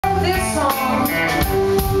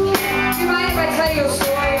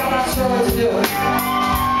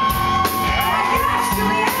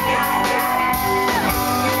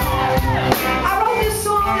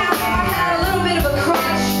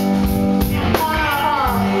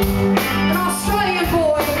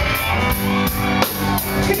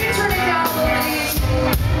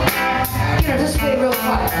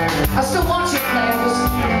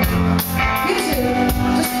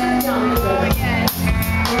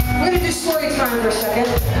We're gonna do story time for a second.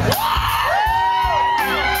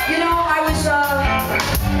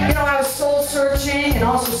 I was soul searching and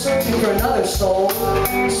also searching for another soul,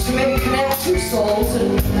 just to maybe connect two souls,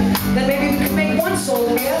 and then maybe we could make one soul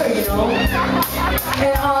together, you know.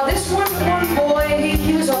 And this one boy,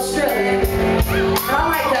 he was Australian, and I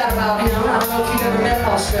like that about him. I don't know if you've ever met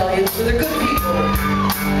Australians, but they're good people.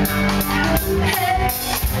 And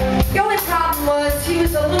the only problem was he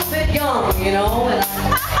was a little bit young, you know. And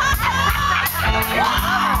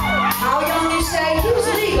how young you say? He was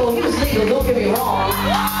legal, don't get me wrong.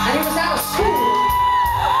 And he was out of school.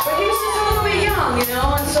 But he was just a little bit young, you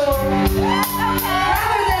know, and so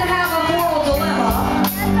rather than have a moral dilemma,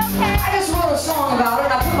 I just wrote a song about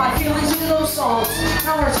it. I put my feelings into those songs. And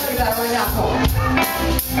I'm going to tell you about it right now. Come on.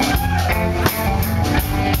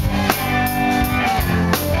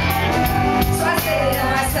 So I said to him,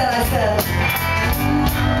 I said,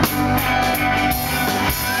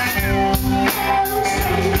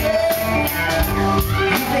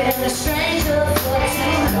 you've been a stranger for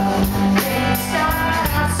too long. Things start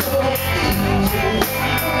out so easy.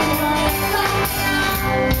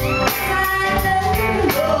 I don't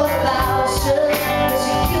know about you, but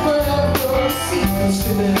you give up those secrets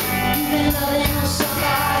to me.